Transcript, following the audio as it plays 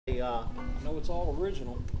I know it's all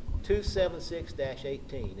original.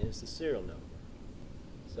 276-18 is the serial number.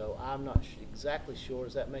 So I'm not exactly sure.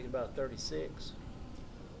 Does that make it about a 36?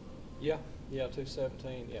 Yeah,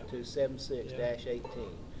 217, yeah.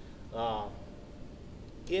 276-18.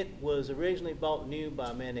 It was originally bought new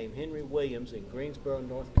by a man named Henry Williams in Greensboro,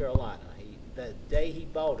 North Carolina. The day he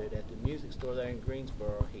bought it at the music store there in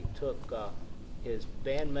Greensboro, he took his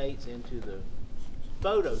bandmates into the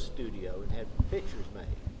photo studio and had pictures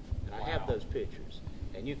made. And I have those pictures.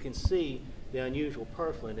 And you can see the unusual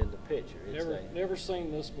purfling in the picture. Never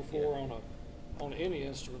seen this before on any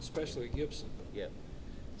instrument, especially a Gibson. Yep.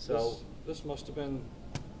 So this must have been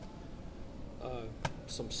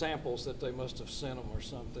some samples that they must have sent them or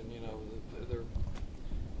something. You know,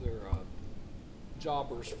 they're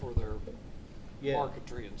jobbers for their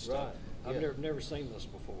marquetry and stuff. Right. I've never seen this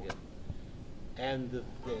before. Yeah. And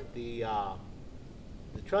the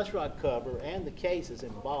truss rod cover and the case is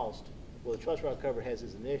embossed. Well, the truss rod cover has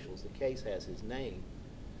his initials. The case has his name.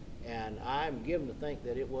 And I'm given to think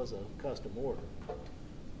that it was a custom order.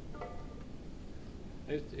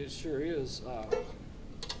 It sure is.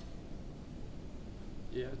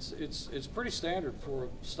 Yeah, it's pretty standard for a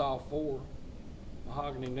Style 4.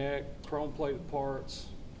 Mahogany neck, chrome plated parts,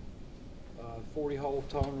 40-hole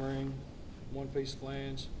tone ring, one-piece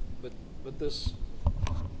flange. But this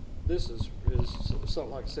is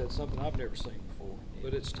something, like I said, something I've never seen before. Yeah.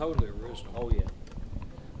 But it's totally original. Oh yeah.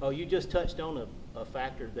 Oh, you just touched on a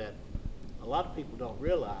factor that a lot of people don't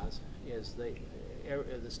realize is the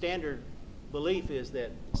standard belief is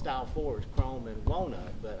that Style 4 is chrome and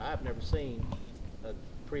walnut, but I've never seen a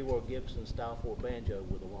pre-war Gibson Style 4 banjo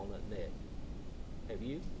with a walnut neck. Have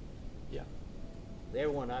you? Yeah. Every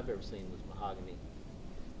one I've ever seen was mahogany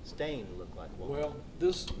stained to look like walnut. Well,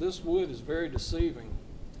 this wood is very deceiving.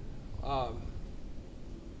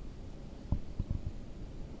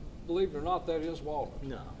 Believe it or not, that is walnut.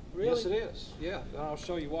 No. Really? Yes, it is. Yeah, and I'll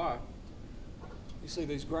show you why. You see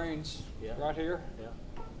these grains right here? Yeah.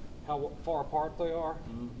 How far apart they are?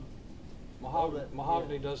 Mm-hmm.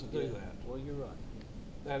 Mahogany doesn't do that. Well, you're right.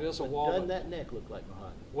 That is a But walnut. doesn't that neck look like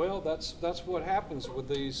mahogany? Well, that's what happens with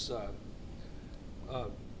these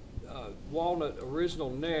walnut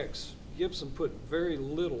original necks. Gibson put very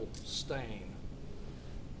little stain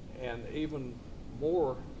and even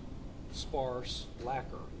more sparse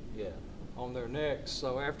lacquer on their necks.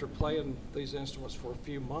 So after playing these instruments for a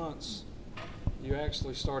few months, you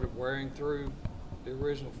actually started wearing through the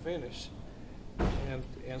original finish,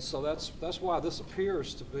 and so that's why this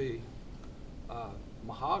appears to be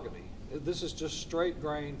mahogany. This is just straight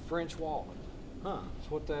grain French walnut.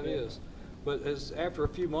 That's what that is. But after a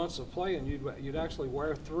few months of playing, you'd actually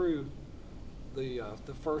wear through the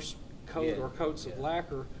first coat or coats of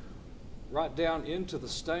lacquer right down into the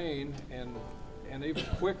stain, and even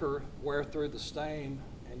quicker wear through the stain,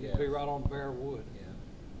 and you'd be right on bare wood.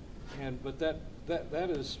 But that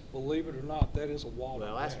is, believe it or not, that is a walnut.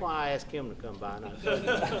 Well, that's why I asked him to come by, and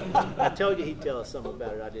I told you he'd tell us something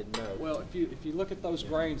about it I didn't know. Well, if you look at those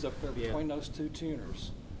grains up there between those two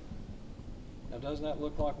tuners, now doesn't that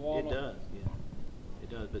look like walnut? It does, it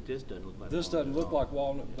does, but this doesn't look like this walnut. Doesn't look like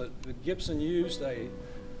walnut, but Gibson used a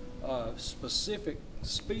specific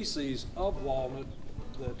species of walnut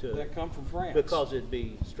that come from France. Because it'd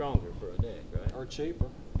be stronger for a neck, right? Or cheaper.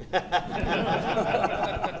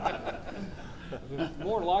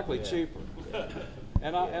 More than likely cheaper.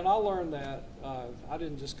 And I learned that, I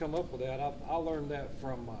didn't just come up with that, I learned that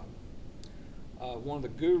from one of the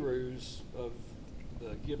gurus of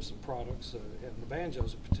the Gibson products, and the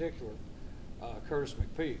banjos in particular, Curtis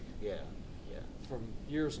McPeak. From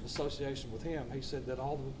years of association with him, he said that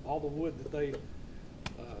all the wood that they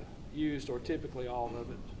used, or typically all of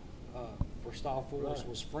it, for Style 4s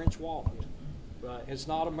was French walnut. Right. It's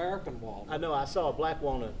not American walnut. I know. I saw a black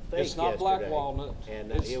walnut fake It's not yesterday, black walnut.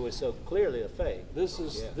 and it was so clearly a fake. This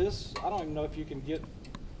is this. I don't even know if you can get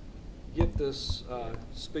this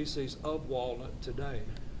species of walnut today.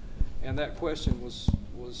 And that question was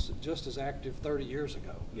just as active 30 years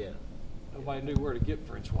ago. Nobody knew where to get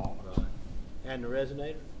French walnut. Right. And the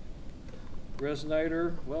resonator?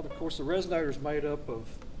 Resonator. Well, of course, the resonator is made up of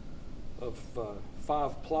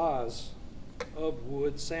 5 plies of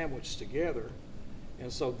wood sandwiched together.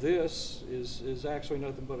 And so this is actually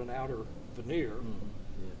nothing but an outer veneer,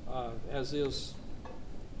 as is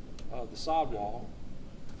the sidewall.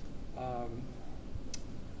 I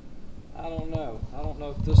don't know. I don't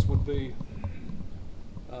know if this would be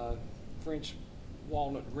French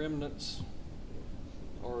walnut remnants,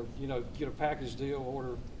 or get a package deal,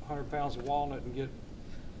 order 100 pounds of walnut and get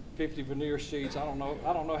 50 veneer sheets. I don't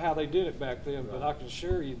know how they did it back then, but I can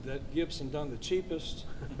assure you that Gibson done the cheapest,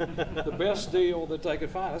 the best deal that they could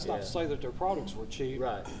find. That's not to say that their products were cheap.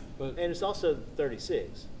 Right. But and it's also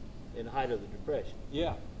 36 in the height of the Depression.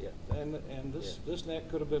 Yeah. Yeah. And this neck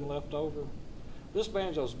could have been left over. This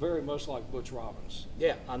banjo is very much like Butch Robbins.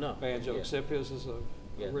 Yeah, I know. Banjo, except his is a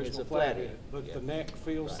original flathead, but the neck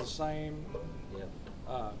feels the same. Yeah.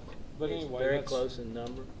 But it's anyway, very close in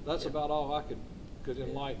number. That's about all I could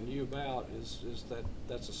enlighten you about. Is that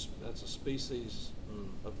that's a species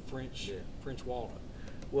of French walnut.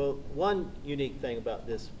 Well, one unique thing about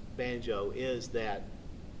this banjo is that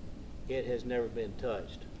it has never been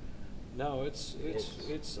touched. No, it's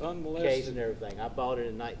unmolested. Case and everything. I bought it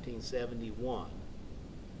in 1971,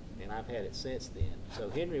 and I've had it since then. So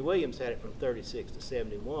Henry Williams had it from 36 to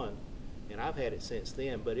 71, and I've had it since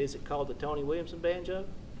then. But is it called the Tony Williamson banjo?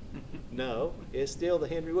 No, it's still the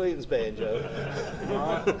Henry Williams banjo. All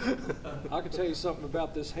right. I can tell you something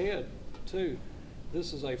about this head too.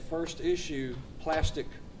 This is a first issue plastic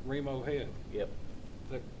Remo head. Yep.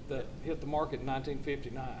 That hit the market in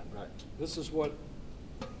 1959. Right. This is what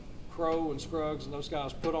Crow and Scruggs and those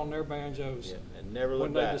guys put on their banjos and never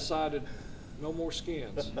looked when back. They decided no more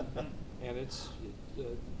skins. And it's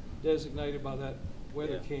designated by that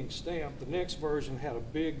Weather King stamp. The next version had a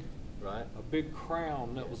big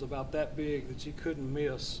crown that was about that big that you couldn't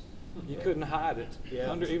miss. You couldn't hide it.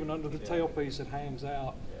 Even under the tailpiece it hangs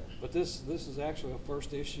out. But this is actually a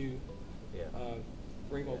first issue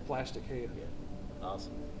Remo plastic head.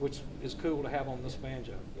 Awesome. Which is cool to have on this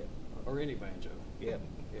banjo. Or any banjo. Yeah.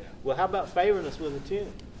 Well, how about favoring us with a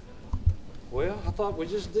tune? Well, I thought we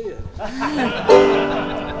just did.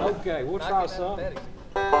 Okay, we'll try something.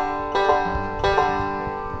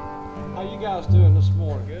 How you guys doing this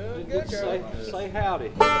morning? Good. Say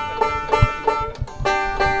howdy.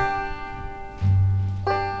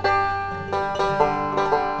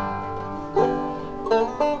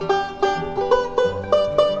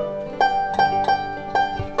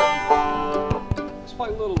 Let's play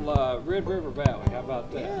a little Red River Valley. How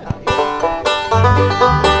about that?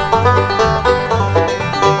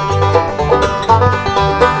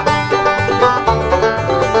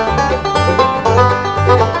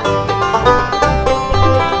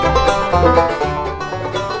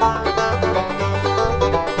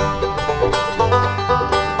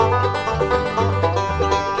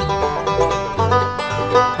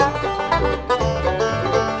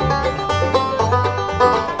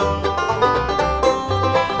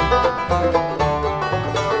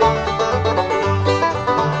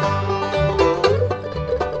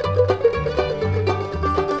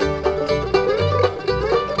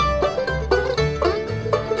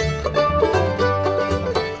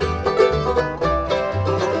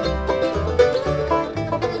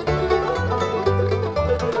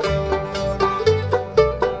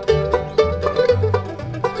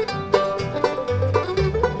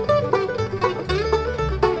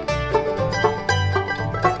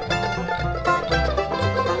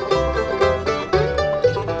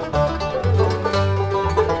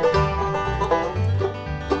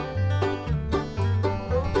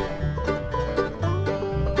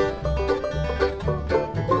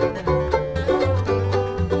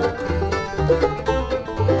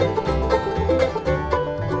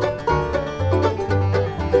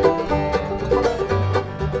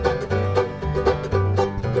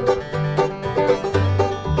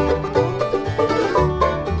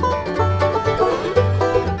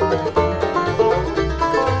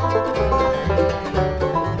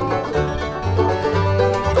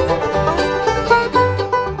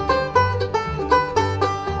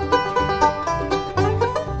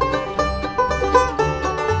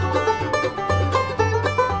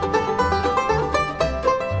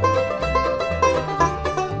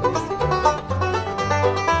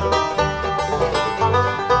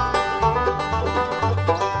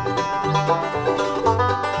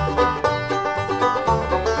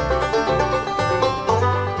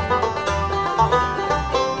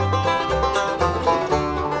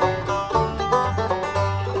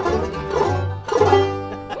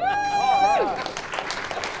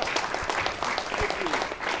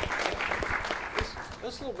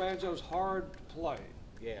 Banjo's hard to play.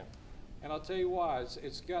 Yeah. And I'll tell you why.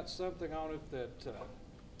 It's got something on it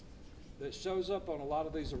that shows up on a lot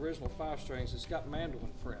of these original 5-strings. It's got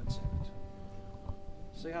mandolin frets in it.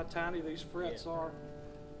 See how tiny these frets are?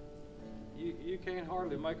 You can't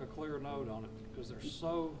hardly make a clear note on it because they're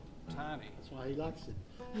so tiny. That's why he likes it.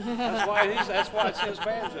 That's why it's his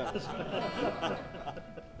banjo.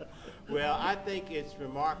 Well, I think it's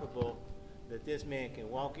remarkable that this man can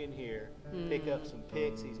walk in here, pick up some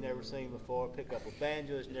picks he's never seen before, pick up a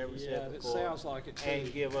banjo he's never seen before. It sounds like it too.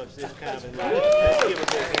 And give us this kind of let's give a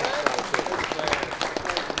big hand.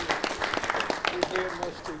 He's being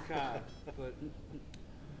much too kind,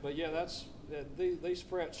 but yeah, these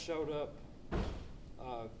frets showed up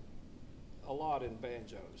a lot in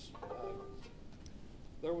banjos.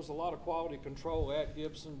 There was a lot of quality control at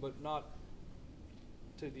Gibson, but not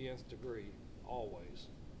to the nth degree, always.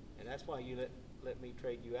 And that's why you let me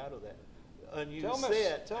trade you out of that unused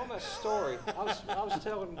set. Tell me a story. I was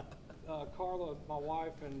telling Carla, my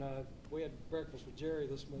wife, and we had breakfast with Jerry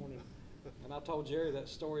this morning, and I told Jerry that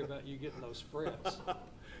story about you getting those frets.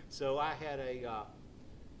 So I had a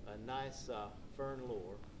nice Fern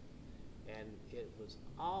Loar, and it was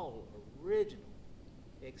all original,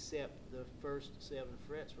 except the first 7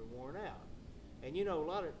 frets were worn out. And you know, a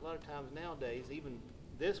lot of times nowadays, even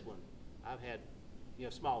this one, I've had, you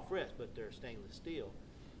know, small frets, but they're stainless steel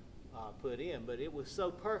put in. But it was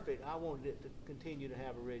so perfect, I wanted it to continue to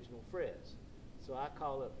have original frets. So I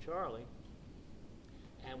called up Charlie,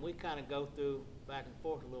 and we kind of go through back and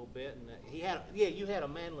forth a little bit. And you had a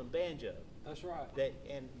mandolin banjo. That's right.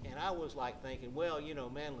 And I was like thinking, well, you know,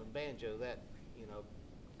 mandolin banjo, that, you know,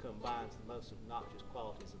 combines the most obnoxious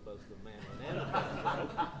qualities of both the mandolin and the banjo.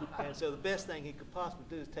 And so the best thing he could possibly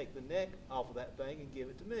do is take the neck off of that thing and give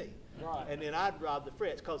it to me. Right. And then I'd rob the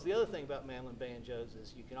frets, because the other thing about mandolin banjos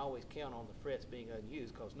is you can always count on the frets being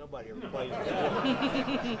unused, because nobody ever plays them.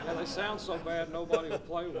 Yeah, they sound so bad nobody will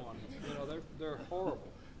play one. You know, they're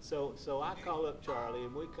horrible. So I call up Charlie,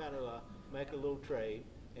 and we kind of make a little trade,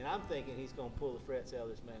 and I'm thinking he's going to pull the frets out of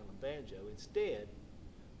this mandolin banjo. Instead,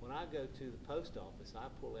 when I go to the post office, I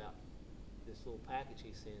pull out this little package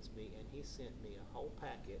he sends me, and he sent me a whole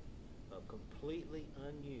packet of completely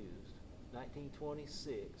unused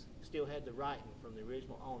 1926, still had the writing from the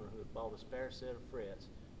original owner who had bought a spare set of frets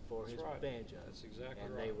for his banjo. That's exactly right.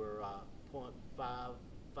 And they were .55,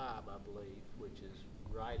 I believe, which is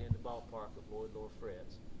right in the ballpark of Lloyd Loar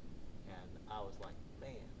frets. And I was like,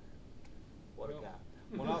 man, what a guy.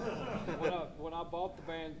 When I bought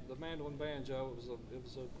the mandolin banjo, it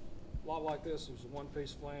was a lot like this. It was a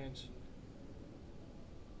one-piece flange,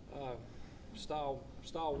 style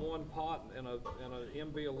 1 pot and a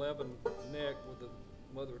MB11 neck with the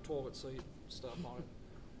mother of toilet seat stuff on it.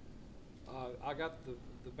 I got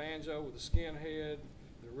the banjo with the skin head,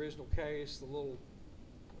 the original case, the little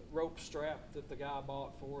rope strap that the guy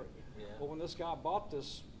bought for it. Yeah. Well, when this guy bought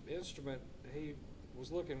this instrument, he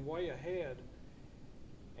was looking way ahead.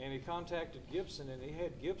 And he contacted Gibson, and he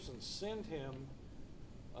had Gibson send him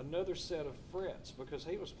another set of frets, because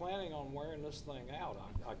he was planning on wearing this thing out,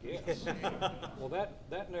 I guess. Well,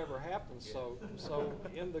 that never happened. Yeah. So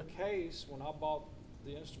in the case, when I bought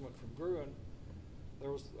the instrument from Gruen, there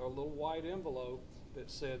was a little white envelope that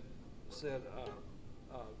said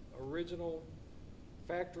original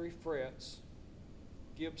factory frets,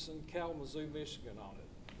 Gibson, Kalamazoo, Michigan on it,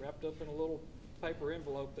 wrapped up in a little paper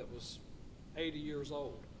envelope that was 80 years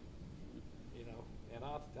old. You know, and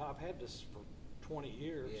I've had this for 20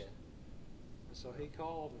 years. Yeah. And so he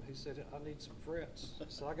called and he said, I need some frets.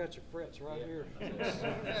 So I got your frets right here.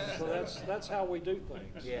 So that's how we do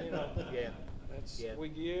things. Yeah. You know? Yeah. We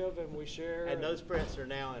give and we share. And those frets are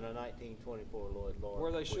now in a 1924 Lloyd Loar,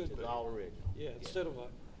 where they which should is be. all original. Yeah, instead of a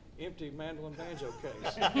empty mandolin banjo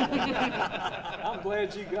case. I'm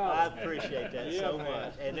glad you got it. I appreciate that so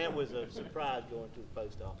much. And that was a surprise going to the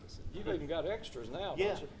post office. You've even got extras now, yeah.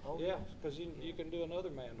 don't you? Oh, yeah, because you can do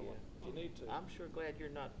another mandolin if you need to. I'm sure glad you're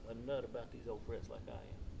not a nut about these old frets like I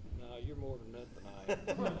am. No, you're more of a nut than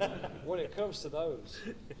I am. When it comes to those,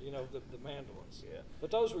 you know, the mandolins. Yeah.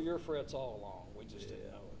 But those were your frets all along. We just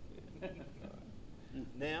didn't know it.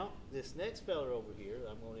 Now, this next fella over here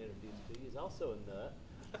that I'm going to introduce to you is also a nut.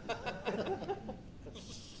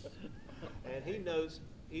 And he knows,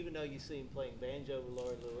 even though you see him playing banjo with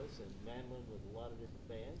Laurie Lewis and mandolin with a lot of different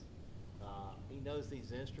bands, he knows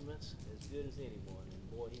these instruments as good as anyone,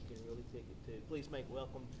 and boy, he can really pick it too. Please make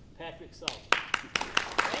welcome Patrick Sauber.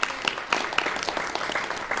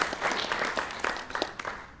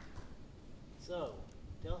 So,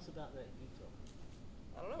 tell us about that guitar.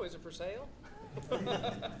 I don't know, is it for sale?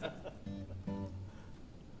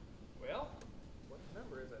 Well, what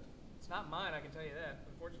number is it? It's not mine, I can tell you that,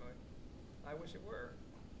 unfortunately. I wish it were.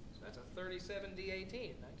 So that's a 37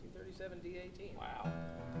 D18, 1937 D18. Wow.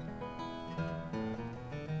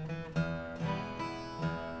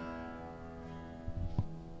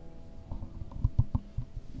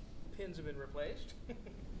 Pins have been replaced,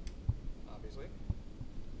 obviously.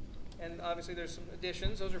 And obviously there's some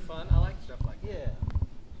additions, those are fun. I like stuff like that. Yeah,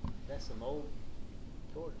 that's some old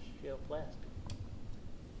tortoise shell plastic.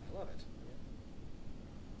 I love it.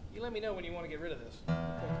 You let me know when you want to get rid of this.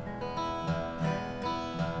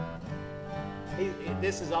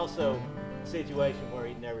 This is also a situation where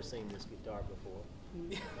he'd never seen this guitar before.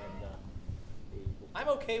 And, I'm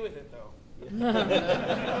okay with it though.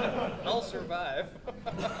 I'll survive.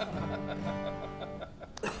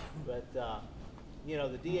 But you know,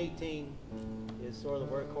 the D18 is sort of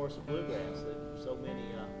the workhorse of bluegrass. So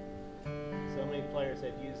many players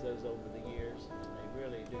have used those over the years, and they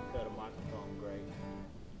really do cut a microphone great.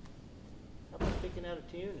 How about picking out a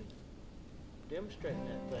tune and demonstrating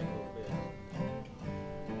that thing a little bit?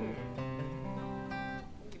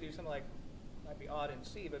 We could do something like, might be odd in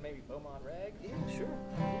C, but maybe Beaumont Rag. Yeah, sure.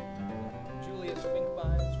 Julius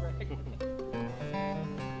Finkbein's Rag.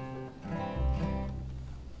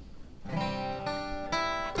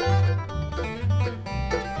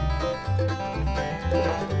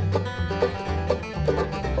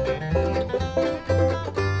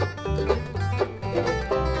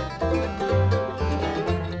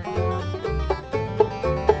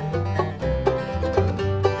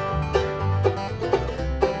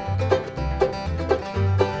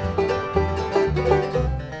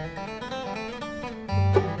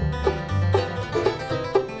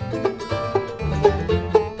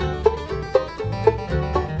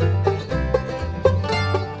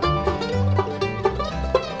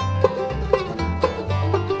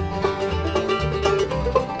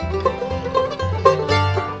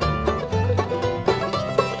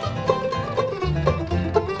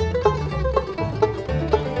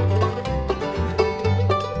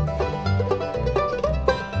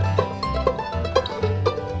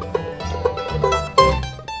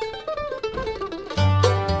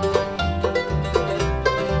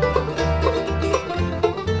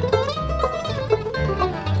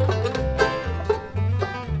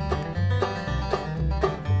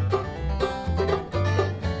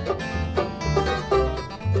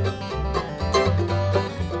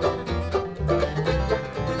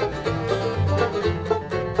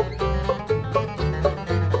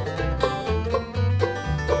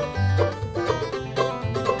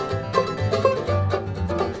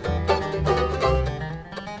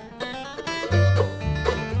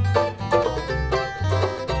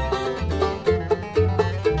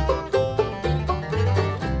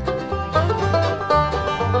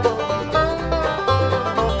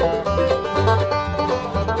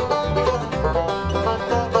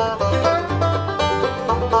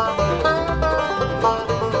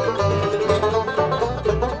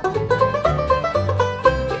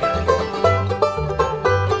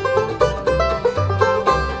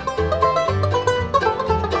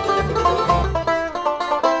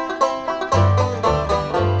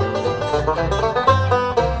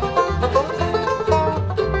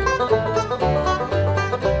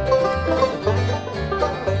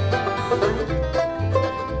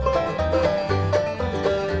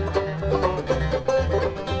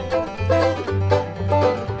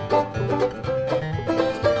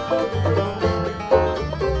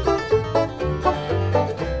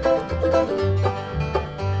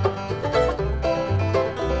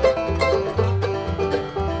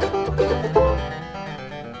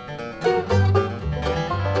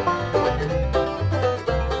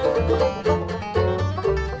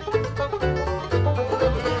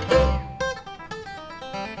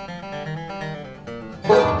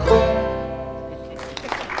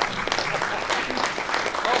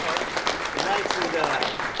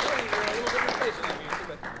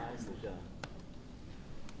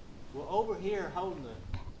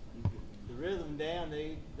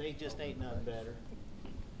 They just ain't nothing better.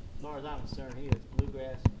 As far as I'm concerned, he is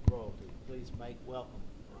bluegrass royalty. Please make welcome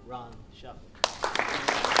Ron Shuffle.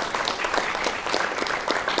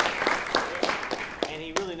 And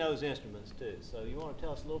he really knows instruments too. So you want to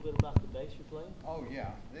tell us a little bit about the bass you're playing? Oh yeah,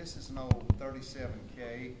 this is an old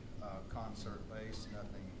 37K concert bass.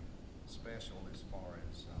 Nothing special as far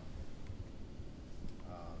as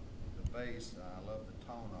the bass. I love the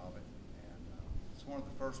tone of it, and it's one of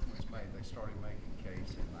the first ones made. They started making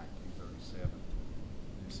Ks in 1937.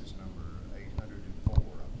 This is number 804, I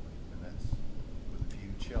believe, and that's with a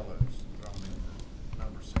few cellos thrown in the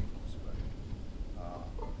number sequence. But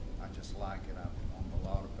I just like it. I've owned a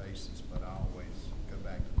lot of basses, but I always go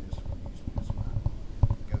back to this one. Usually it's my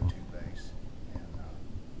go-to bass, and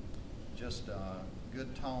just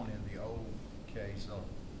good tone in the old case. So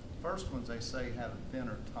first ones they say had a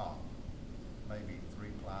thinner top, maybe 3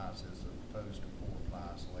 plies as opposed to 4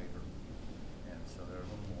 plies later, and so they're a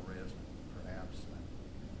little more resonant, perhaps. And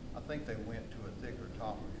I think they went to a thicker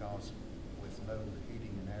top because with no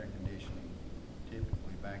heating and air conditioning,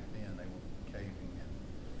 typically back then they were caving and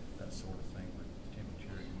sort of thing with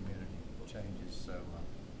temperature and humidity changes. So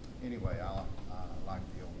anyway, I like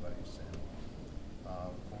the old bass, and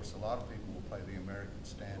of course a lot of people will play the American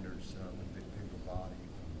standards with a bit bigger body,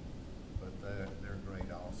 but they're great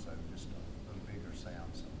also, just a little bigger sound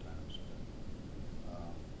sometimes.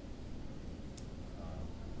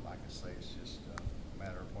 But, like I say, it's just a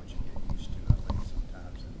matter of what you get used to, I think,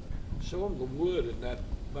 sometimes. Show them the wood in that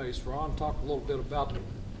bass, Ron. Talk a little bit about the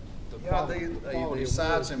Yeah, quality the of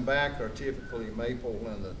sides wood. and back are typically maple,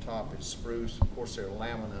 and the top is spruce. Of course, they're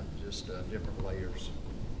laminate, just different layers.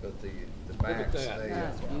 But the at backs, that. they,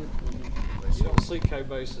 That's beautiful. they You sort don't of see K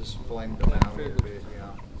basses flamed them that out a little figure. bit, yeah.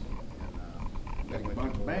 Like a And,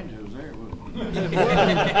 bunch of banjos there, wasn't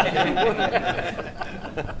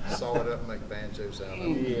saw it up and make banjos out of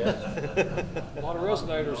them. Yeah. A lot of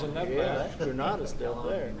resonators in that Yeah, back. that Granada's still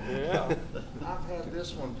there. Yeah. I've had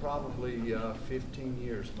this one probably 15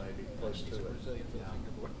 years, maybe, close to it.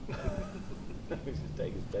 We should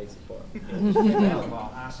take his bass apart. Out of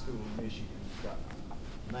high school in Michigan. It's got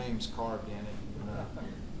names carved in it.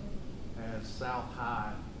 And, has South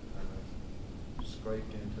High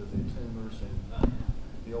scraped into the tumors, and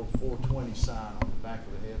the old 420 sign on the back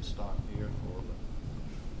of the headstock here for the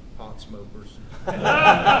pot smokers.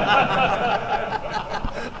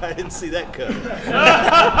 I didn't see that coming.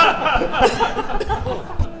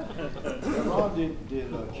 Ron, did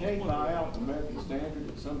Kay buy out the American Standard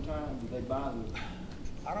at some time? Did they buy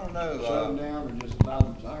the, I don't know. shut them down, or just buy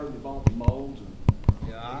them? I heard they bought the molds. And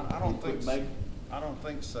Yeah, I don't quit think making. I don't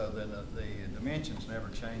think so. The dimensions never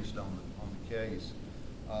changed on the case.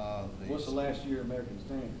 What's the last year American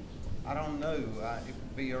Standards? I don't know. It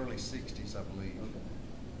would be early 60s, I believe. Okay.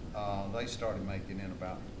 They started making in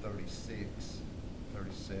about 36,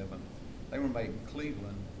 37. They were made in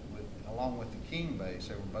Cleveland, along with the King bass.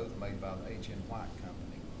 They were both made by the H.N. White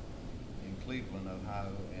Company in Cleveland,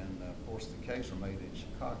 Ohio, and of course the K's were made in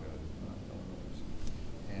Chicago, Illinois.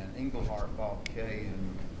 And Englehart bought K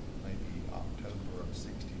in maybe October of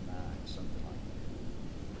 '69, something like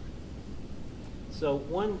that. So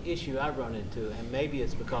one issue I run into, and maybe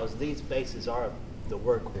it's because these basses are the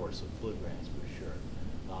workhorse of bluegrass for sure,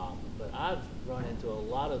 but I've run into a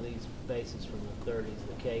lot of these basses from the 30s,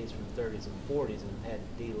 the Ks from 30s and 40s, and had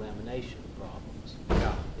delamination problems.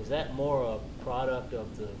 Yeah. Is that more a product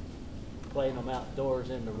of the playing them outdoors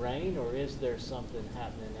in the rain, or is there something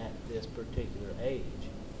happening at this particular age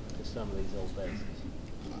to some of these old basses?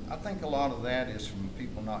 I think a lot of that is from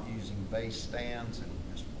people not using bass stands and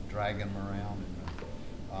just dragging them around. And,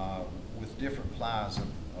 with different plies of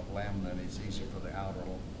laminate, it's easier for the outer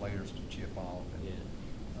layers to chip off. And, Yeah.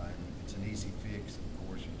 it's an easy fix. Of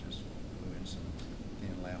course, you just glue in some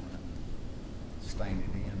thin laminate and stain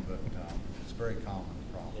it in, but it's a very common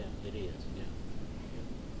problem. Yeah, it is, yeah.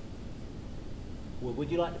 Well,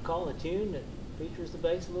 would you like to call a tune that features the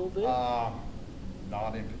bass a little bit?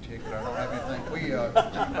 Not in particular. I don't have anything.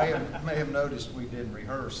 We may have noticed we didn't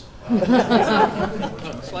rehearse, which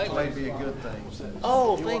may be a good thing.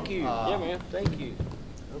 Oh, thank you. Yeah, man. Thank you.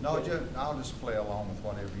 No, Okay. I'll just play along with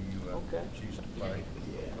whatever you Okay. choose to play.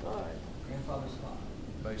 All right.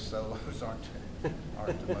 Bass solos aren't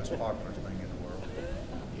the most popular thing in the world.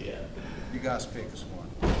 Yeah. You guys pick us one.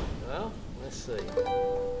 Well, let's see.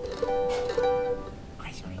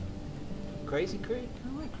 Crazy Creek. Crazy Creek? I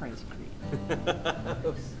like Crazy Creek.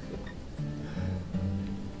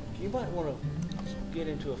 You might want to get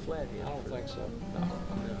into a flat I don't think so.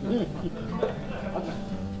 No.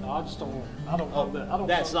 I just don't. I don't know that. I don't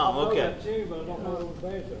That know, song, I know okay. that tune, but I don't know the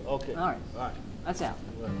banjo. Okay. All right. All right. That's out.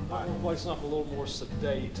 Well, I want to play something a little more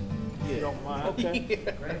sedate, if you don't mind. Okay.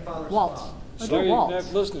 Waltz. Let's So do you waltz. never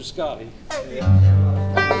listen to Scotty.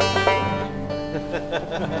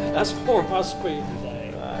 That's more my speed today.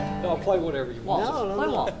 I'll play whatever you want. Waltz. No, no, Play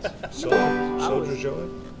no. waltz. Soldier Joy?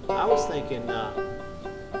 I was thinking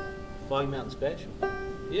Foggy Mountain Special.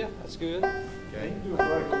 Yeah, that's good. Okay. And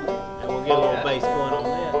we'll get a little bass going on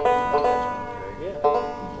that. Yeah.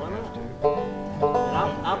 Why not?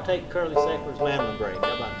 And I'll take Curly Seckler's Mandarin Break.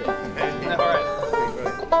 How about that?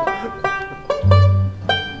 All right.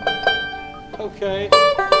 Okay.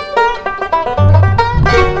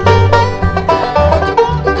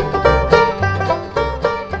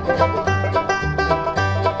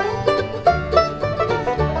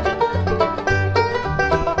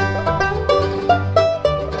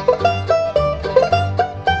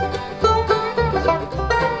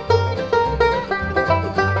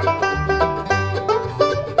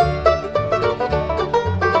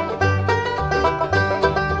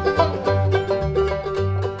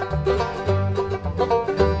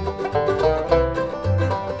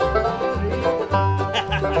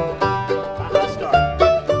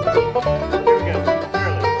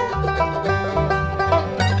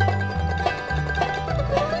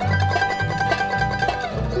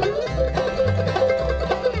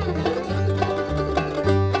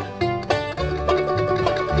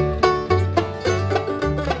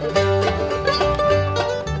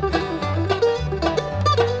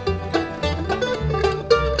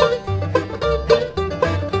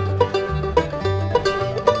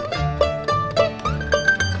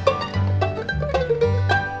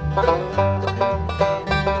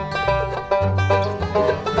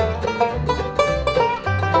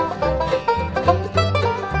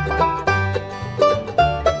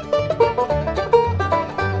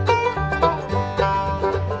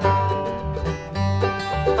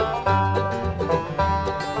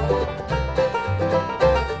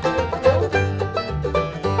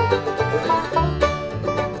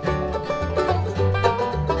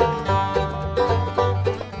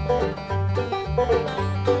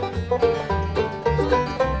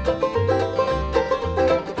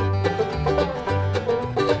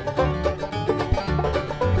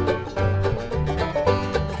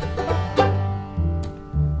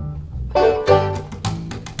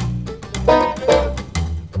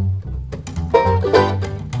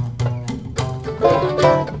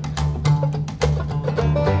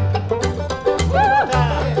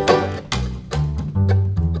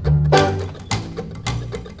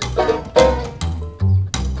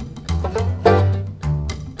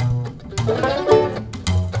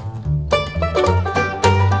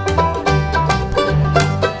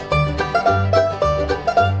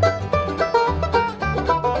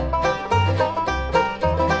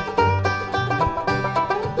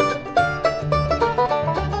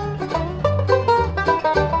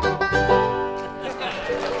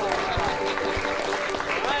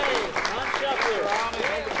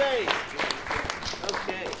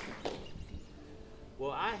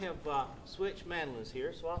 Switch mandolins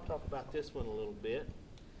here, so I'll talk about this one a little bit.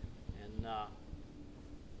 And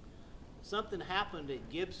something happened at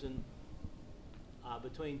Gibson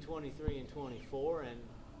between 23 and 24, and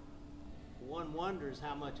one wonders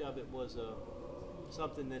how much of it was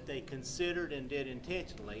something that they considered and did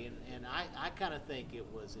intentionally. And I kind of think it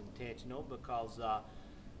was intentional because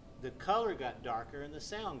the color got darker and the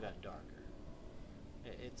sound got darker.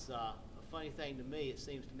 It's a funny thing to me. It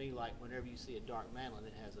seems to me like whenever you see a dark mandolin,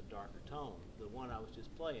 it has a darker tone. The one I was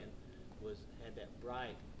just playing had that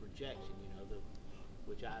bright projection, you know,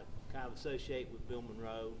 which I kind of associate with Beaumont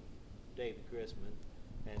Rag, David Cushman.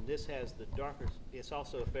 And this has the darker. It's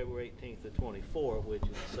also a February 18th of 24, which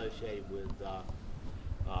is associated with John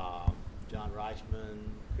Reichman,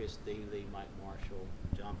 Chris Thiele, Mike Marshall,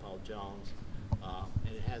 John Paul Jones,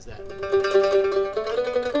 and it has that.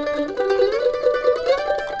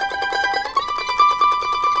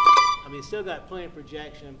 I mean, it's still got plenty of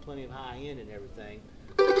projection, plenty of high end and everything.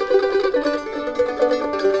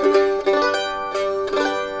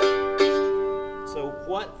 So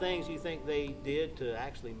what things do you think they did to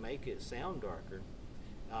actually make it sound darker?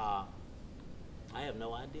 I have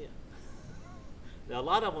no idea. Now, a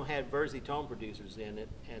lot of them had versatone producers in it,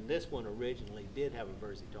 and this one originally did have a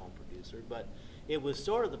versatone producer, but it was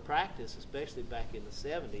sort of the practice, especially back in the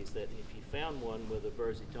 70s, that if you found one with a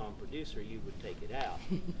versatone producer, you would take it out.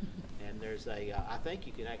 And there's I think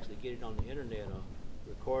you can actually get it on the internet, a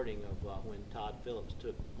recording of when Todd Phillips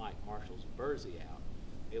took Mike Marshall's Versi out.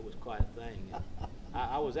 It was quite a thing.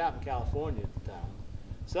 I was out in California at the time.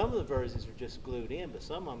 Some of the Versis are just glued in, but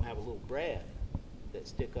some of them have a little brad that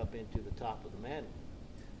stick up into the top of the mandolin.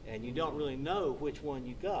 And you don't really know which one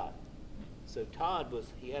you got. So Todd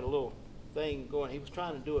he had a little thing going. He was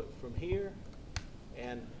trying to do it from here,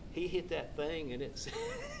 and he hit that thing, and it's,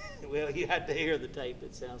 well, you had to hear the tape.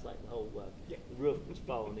 It sounds like the whole roof was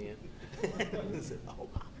falling in. Said, oh.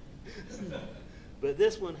 But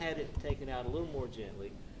this one had it taken out a little more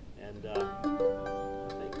gently, and I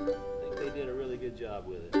think they did a really good job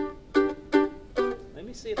with it. Let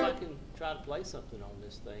me see if I can try to play something on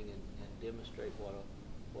this thing and demonstrate what a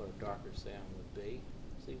darker sound would be.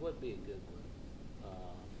 See what'd be a good one.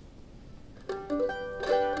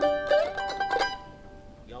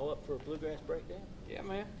 Y'all up for a Bluegrass Breakdown? Yeah,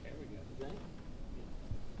 man. There we go.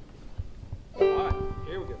 Yeah. All right,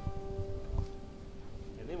 here we go.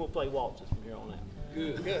 And then we'll play waltzes from here on out.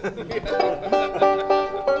 Good.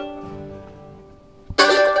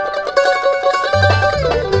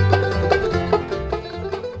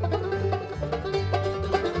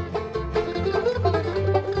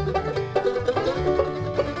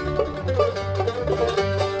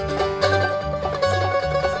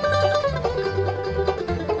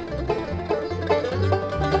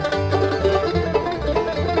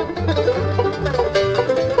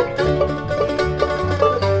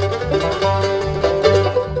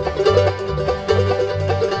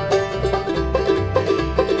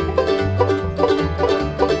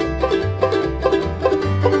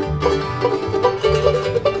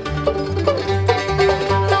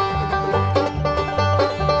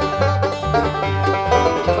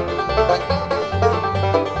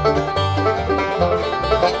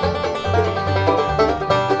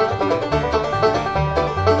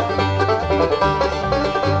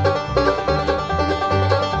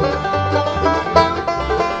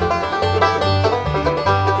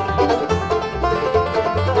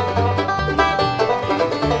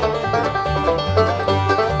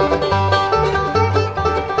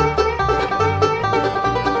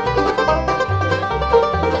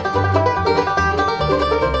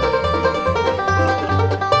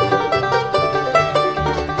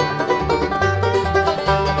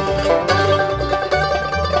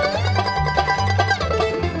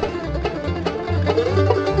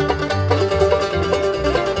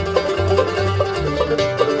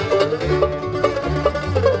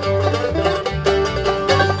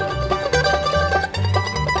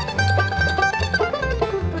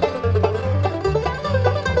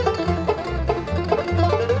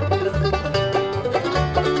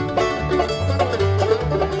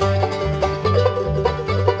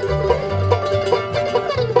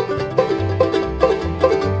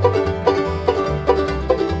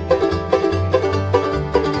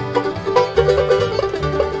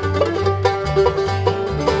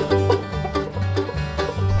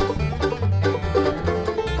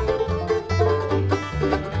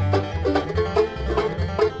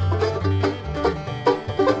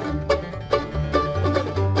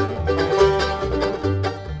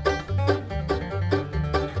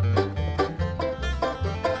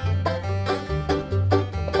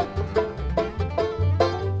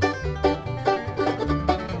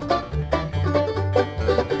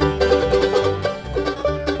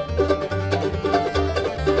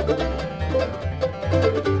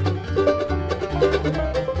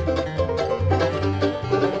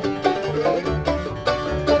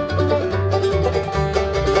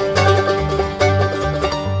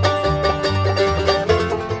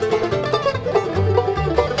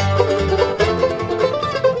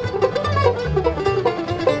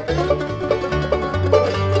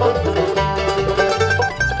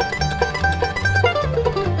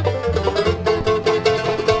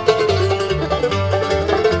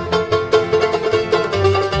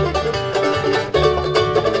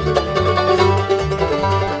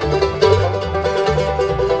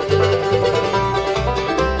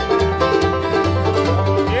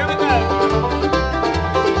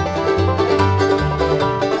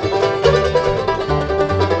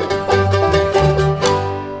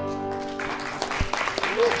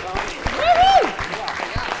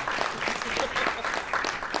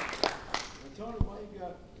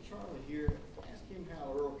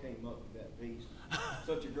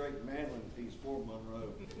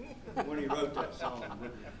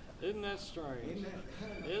 Isn't that strange?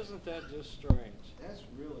 Isn't that just strange? That's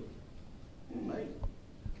really amazing.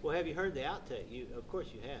 Well, have you heard the outtake? Of course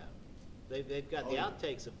you have. They've got the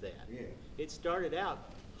outtakes of that. Yeah. It started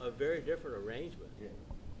out a very different arrangement.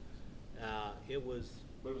 Yeah. It was.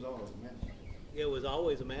 But it was always a man. It was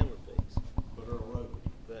always a Mandler piece. But Earl wrote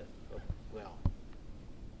it. But well.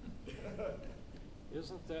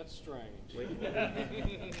 Isn't that strange?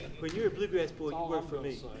 When you're a bluegrass boy, That's you all work I'm for gonna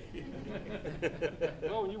me. say.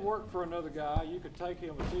 Well, when you work for another guy, you could take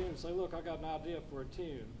him a tune and say, look, I got an idea for a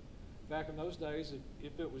tune. Back in those days,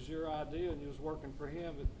 if it was your idea and you was working for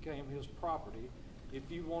him, it became his property. If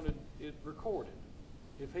you wanted it recorded,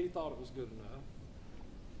 if he thought it was good enough,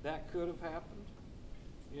 that could have happened.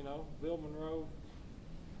 You know, Bill Monroe,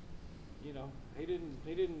 you know, he didn't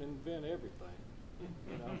invent everything.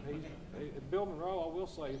 You know, Bill Monroe, I will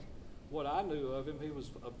say, what I knew of him, he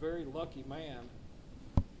was a very lucky man.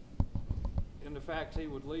 In the fact he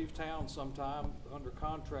would leave town sometime under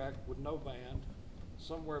contract with no band,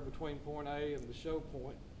 somewhere between point A and the show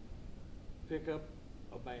point, pick up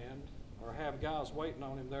a band, or have guys waiting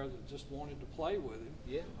on him there that just wanted to play with him.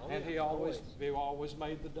 Yeah. And he always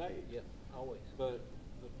made the date. Yep. Always. But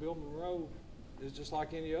Bill Monroe is just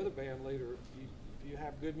like any other band leader. If you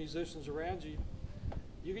have good musicians around you,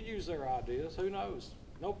 you can use their ideas. Who knows?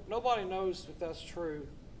 Nobody knows if that's true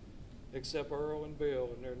except Earl and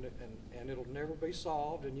Bill, and it'll never be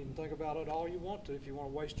solved. And you can think about it all you want to if you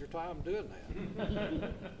want to waste your time doing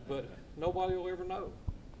that. But nobody will ever know.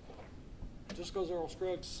 Just because Earl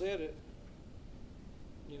Scruggs said it,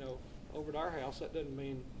 you know, over at our house, that doesn't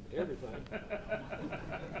mean everything.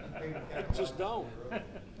 It just don't.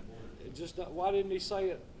 It just don't. Why didn't he say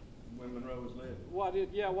it? When Monroe was living. Why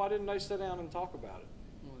didn't they sit down and talk about it?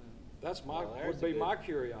 That's would be my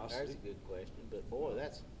curiosity. That's a good question, but boy,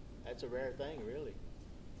 that's a rare thing, really.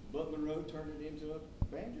 But Monroe turned it into a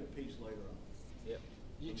banjo piece later on. Yep.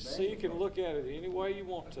 You can look at it any way you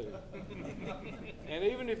want to. And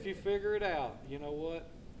even if you figure it out, you know what?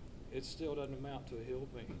 It still doesn't amount to a hill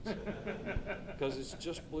of beans. Because it's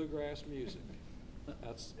just bluegrass music.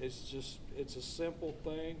 It's a simple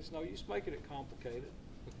thing. It's no use making it complicated.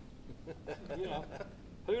 You know,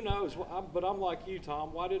 who knows? But I'm like you,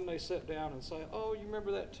 Tom. Why didn't they sit down and say, oh, you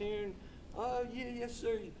remember that tune? Yes,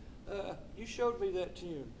 sir. You showed me that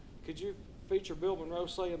tune. Could you feature Bill Monroe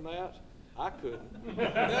saying that? I couldn't.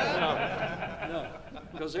 No.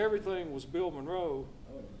 Because everything was Bill Monroe.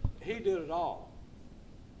 He did it all.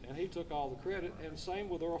 And he took all the credit. And same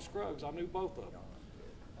with Earl Scruggs. I knew both of them.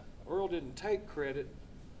 Earl didn't take credit,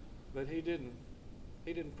 but he didn't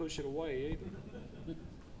push it away either.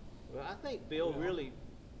 Well, I think Bill really,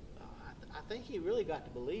 I think he really got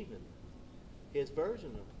to believe in his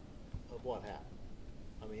version of what happened.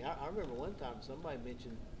 I mean, I remember one time somebody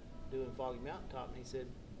mentioned doing Foggy Mountain Top, and he said,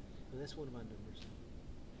 well, that's one of my numbers.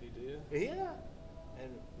 He did? Yeah.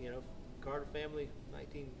 And, you know, Carter family,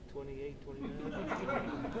 1928, 29.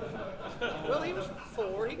 Well, he was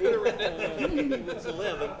 4. He could have written it. He was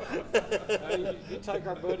 11. You take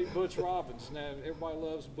our buddy Butch Robbins. Now, everybody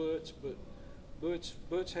loves Butch, but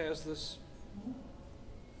Butch has this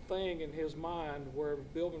thing in his mind where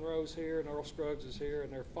Bill Monroe's here and Earl Scruggs is here,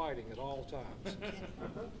 and they're fighting at all times.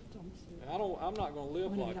 And I'm not going to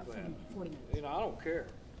live like that. You know, I don't care.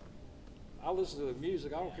 I listen to the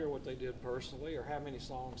music. I don't care what they did personally or how many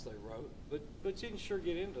songs they wrote. But you can sure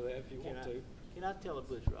get into that if you want to. Can I tell a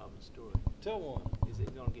Butch Robbins story? Tell one. Is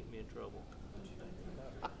it going to get me in trouble?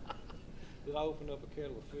 Did I open up a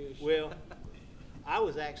kettle of fish? Well, I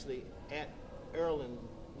was actually at Earl and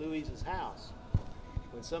Louise's house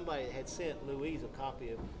when somebody had sent Louise a copy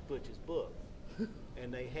of Butch's book.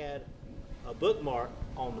 And they had a bookmark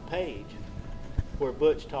on the page where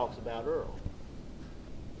Butch talks about Earl.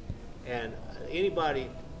 And anybody,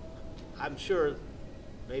 I'm sure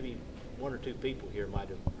maybe one or two people here might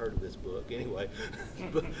have heard of this book anyway.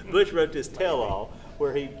 Butch wrote this tell-all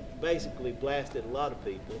where he basically blasted a lot of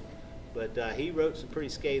people, but he wrote some pretty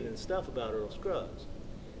scathing stuff about Earl Scruggs.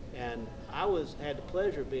 And I had the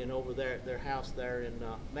pleasure of being over there at their house there in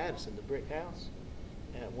Madison, the brick house,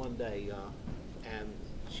 one day. And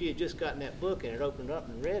she had just gotten that book and had opened it up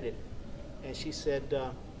and read it. And she said,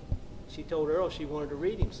 she told Earl she wanted to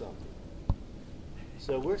read him something.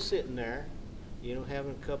 So we're sitting there, you know,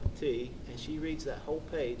 having a cup of tea, and she reads that whole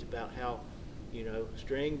page about how, you know,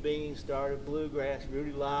 String Bean started bluegrass,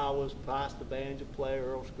 Rudy Lyle was Price the banjo player,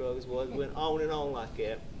 Earl Scruggs was, went on and on like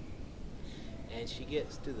that. And she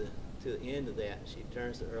gets to the end of that, and she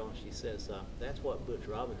turns to Earl and she says, that's what Butch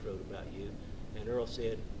Robbins wrote about you. And Earl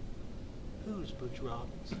said, Who's Butch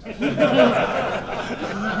Robbins?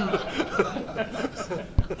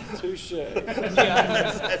 Touche.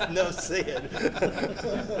 That's no sin.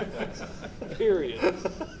 Period.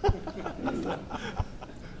 It's a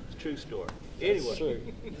true story. Anyway. That's true.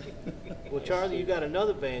 Well, Charlie, you got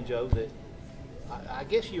another banjo that I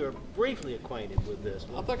guess you were briefly acquainted with this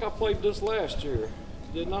I one. think I played this last year,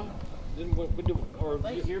 didn't I? Didn't we do, or I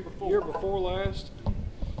think year before. Year before last?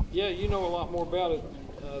 Yeah, you know a lot more about it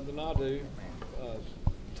than I do.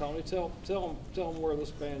 Tony, tell them where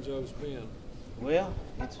this banjo's been. Well,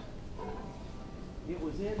 it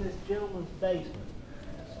was in this gentleman's basement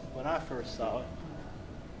when I first saw it,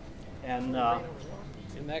 and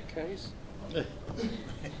In that case,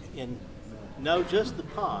 no, just the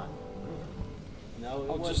pot. No, it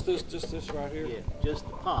oh, wasn't. just this right here. Yeah, just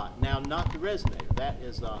the pot. Now, not the resonator. That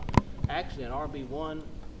is actually an RB1,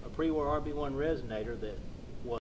 a pre-war RB1 resonator that